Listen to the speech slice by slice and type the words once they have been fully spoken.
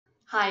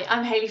Hi,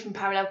 I'm Hayley from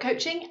Parallel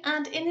Coaching,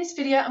 and in this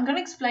video I'm going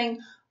to explain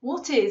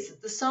what is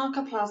the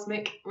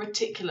sarcoplasmic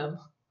reticulum.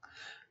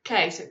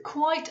 Okay, so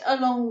quite a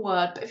long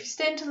word, but if you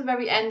stay until the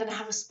very end, then I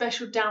have a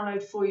special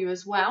download for you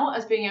as well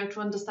as being able to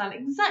understand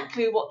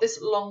exactly what this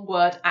long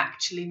word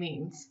actually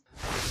means.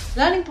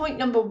 Learning point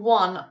number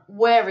 1,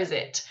 where is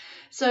it?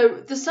 So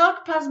the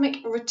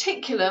sarcoplasmic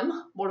reticulum,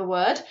 what a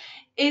word,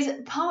 is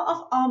part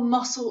of our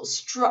muscle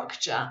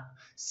structure.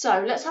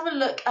 So let's have a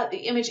look at the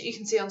image that you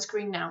can see on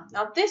screen now.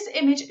 Now this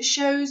image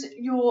shows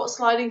your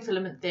sliding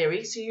filament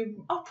theory, so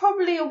you are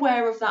probably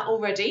aware of that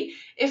already.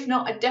 If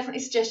not, I definitely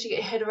suggest you get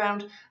your head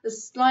around the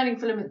sliding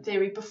filament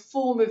theory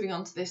before moving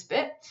on to this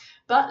bit.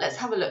 But let's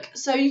have a look.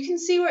 So you can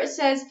see where it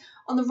says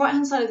on the right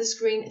hand side of the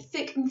screen,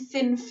 thick and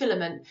thin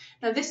filament.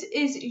 Now this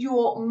is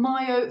your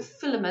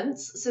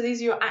myofilaments, so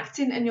these are your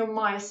actin and your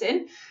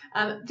myosin.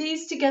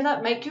 These together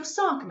make your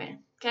sarcomere.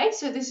 Okay,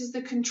 so this is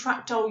the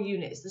contractile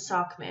unit, is the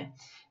sarcomere.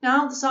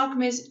 Now the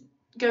sarcomeres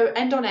go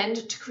end on end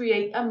to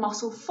create a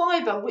muscle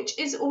fibre, which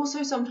is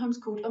also sometimes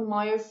called a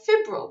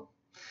myofibril.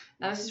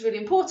 Now this is really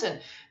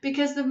important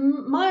because the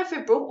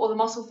myofibril, or the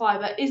muscle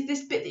fibre, is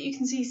this bit that you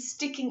can see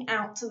sticking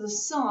out to the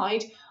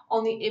side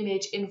on the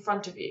image in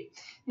front of you.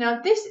 Now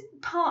this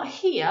part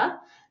here,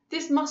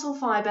 this muscle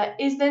fibre,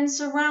 is then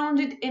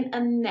surrounded in a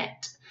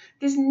net.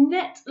 This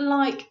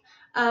net-like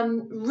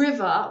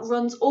river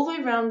runs all the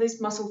way around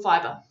this muscle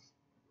fibre.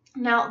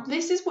 Now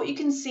this is what you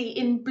can see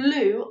in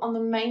blue on the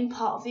main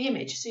part of the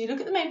image. So you look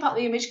at the main part of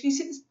the image, can you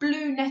see this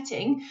blue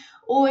netting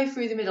all the way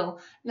through the middle?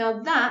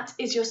 Now that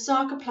is your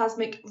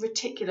sarcoplasmic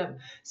reticulum.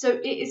 So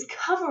it is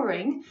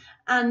covering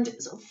and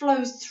sort of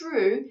flows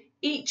through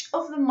each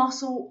of the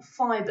muscle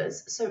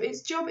fibres. So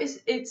its job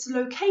is, its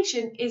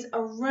location is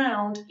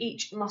around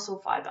each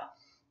muscle fibre.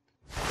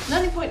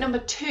 Learning point number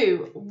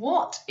 2,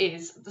 what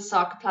is the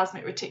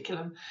sarcoplasmic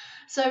reticulum?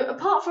 So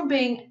apart from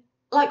being,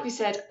 like we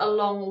said, a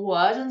long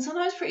word and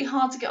sometimes pretty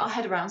hard to get our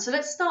head around, so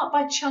let's start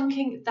by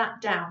chunking that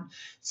down.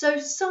 So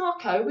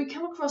sarco, we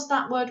come across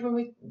that word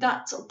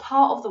that sort of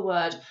part of the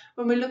word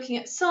when we're looking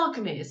at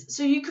sarcomeres.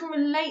 So you can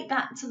relate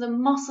that to the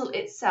muscle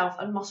itself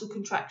and muscle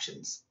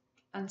contractions.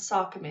 And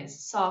sarcomeres,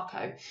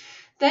 sarco.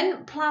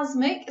 Then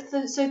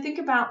plasmic, so think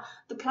about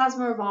the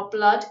plasma of our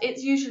blood.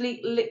 It's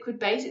usually liquid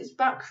based. It's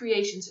about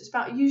creation, so it's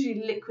about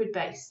usually liquid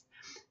based.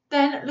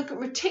 Then look at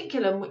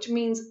reticulum, which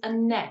means a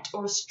net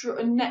or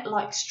a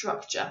net-like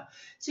structure.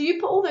 So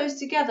you put all those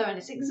together and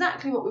it's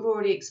exactly what we've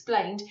already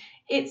explained.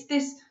 It's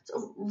this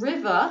sort of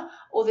river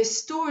or this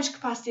storage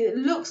capacity that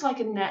looks like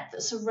a net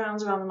that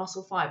surrounds around the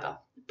muscle fibre.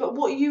 But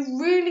what you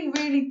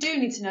really do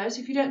need to know,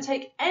 so if you don't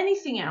take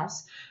anything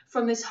else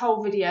from this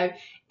whole video,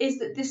 is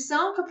that this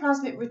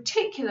sarcoplasmic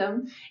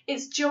reticulum,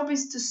 its job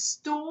is to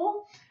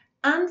store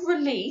and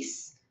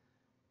release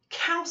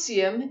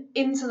calcium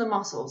into the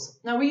muscles.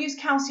 Now we use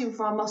calcium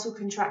for our muscle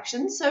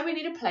contractions, so we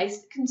need a place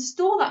that can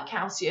store that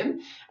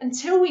calcium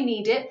until we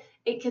need it.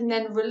 It can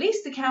then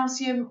release the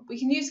calcium, we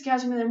can use the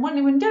calcium, and then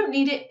when we don't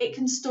need it, it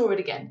can store it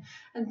again.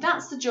 And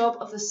that's the job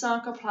of the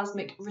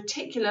sarcoplasmic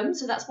reticulum.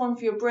 So that's one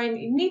for your brain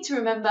that you need to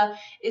remember,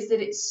 is that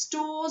it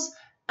stores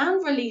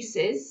and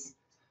releases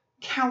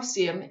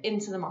calcium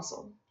into the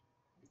muscle.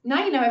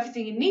 Now you know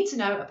everything you need to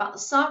know about the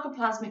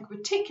sarcoplasmic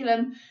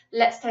reticulum.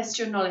 Let's test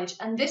your knowledge.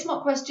 And this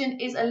mock question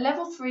is a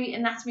level 3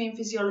 anatomy and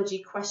physiology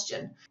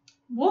question.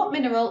 What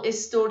mineral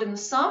is stored in the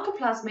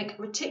sarcoplasmic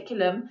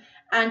reticulum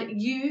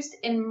and used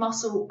in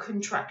muscle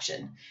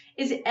contraction?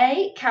 Is it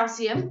A,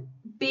 calcium,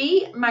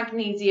 B,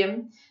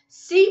 magnesium,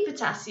 C,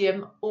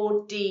 potassium,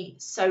 or D,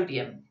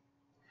 sodium?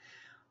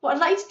 What I'd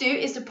like you to do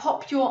is to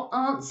pop your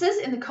answers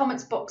in the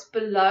comments box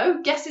below.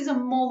 Guesses are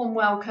more than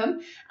welcome,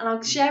 and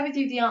I'll share with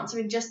you the answer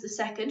in just a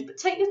second, but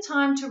take your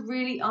time to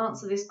really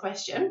answer this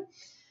question.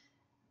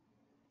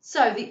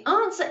 So the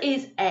answer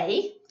is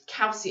A,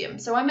 calcium.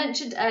 So I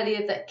mentioned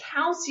earlier that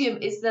calcium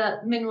is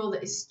the mineral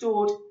that is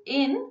stored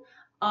in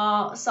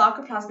our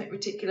sarcoplasmic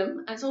reticulum,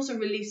 and it's also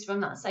released from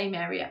that same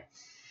area.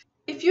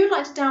 If you'd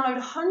like to download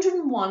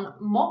 101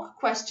 mock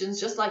questions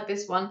just like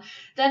this one,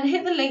 then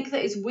hit the link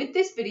that is with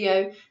this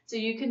video so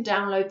you can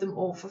download them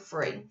all for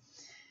free.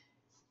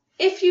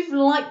 If you've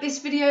liked this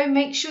video,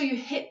 make sure you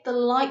hit the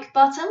like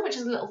button, which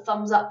is a little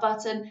thumbs up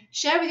button,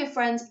 share with your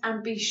friends,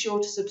 and be sure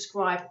to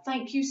subscribe.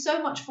 Thank you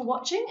so much for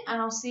watching,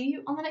 and I'll see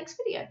you on the next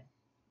video.